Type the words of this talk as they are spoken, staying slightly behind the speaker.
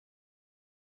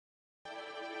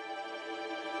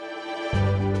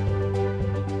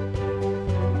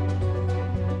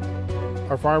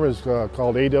Our farm is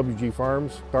called AWG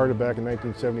Farms, started back in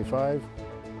 1975.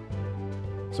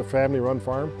 It's a family-run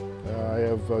farm. I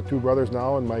have two brothers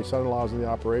now, and my son-in-law is in the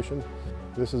operation.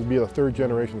 This will be a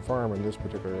third-generation farm in this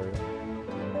particular area.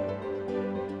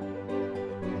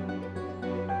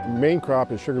 The main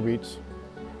crop is sugar beets.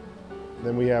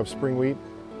 Then we have spring wheat,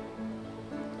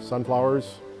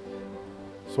 sunflowers,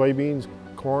 soybeans,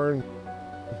 corn,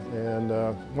 and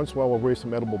once in a while we'll raise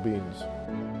some edible beans.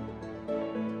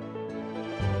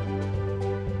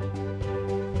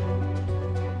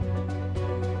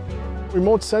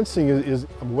 Remote sensing is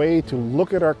a way to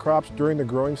look at our crops during the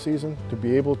growing season, to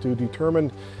be able to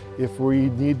determine if we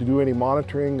need to do any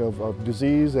monitoring of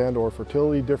disease and or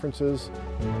fertility differences.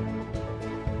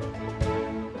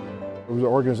 There was an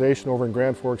organization over in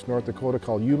Grand Forks, North Dakota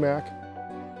called UMAC.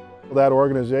 That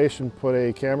organization put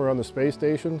a camera on the space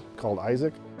station called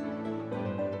Isaac.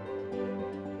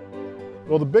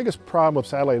 Well, the biggest problem with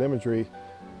satellite imagery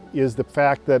is the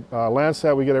fact that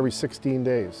Landsat we get every 16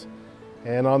 days.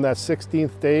 And on that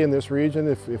 16th day in this region,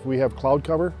 if we have cloud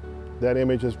cover, that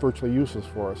image is virtually useless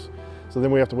for us. So then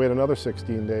we have to wait another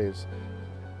 16 days.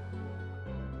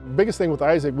 The biggest thing with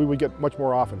Isaac, we would get much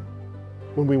more often.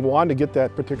 When we wanted to get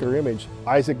that particular image,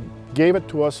 Isaac gave it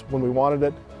to us when we wanted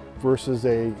it versus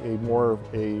a more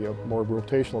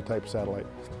rotational type satellite.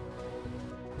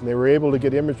 And they were able to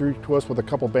get imagery to us with a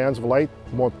couple bands of light,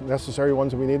 the more necessary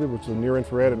ones that we needed, which is near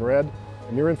infrared and red.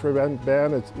 Near-infrared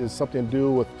band is something to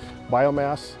do with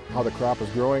biomass, how the crop is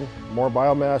growing. More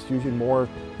biomass, usually more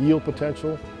yield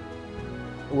potential.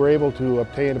 We're able to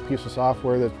obtain a piece of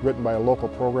software that's written by a local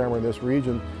programmer in this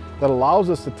region that allows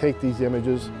us to take these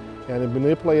images and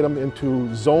manipulate them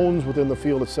into zones within the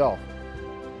field itself.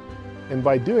 And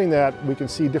by doing that, we can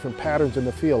see different patterns in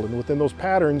the field. And within those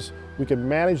patterns, we can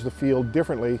manage the field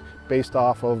differently based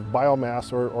off of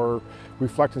biomass or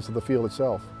reflectance of the field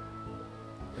itself.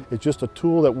 It's just a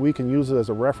tool that we can use as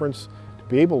a reference to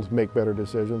be able to make better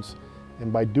decisions.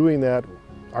 And by doing that,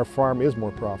 our farm is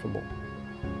more profitable.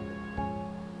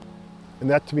 And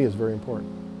that to me is very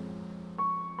important.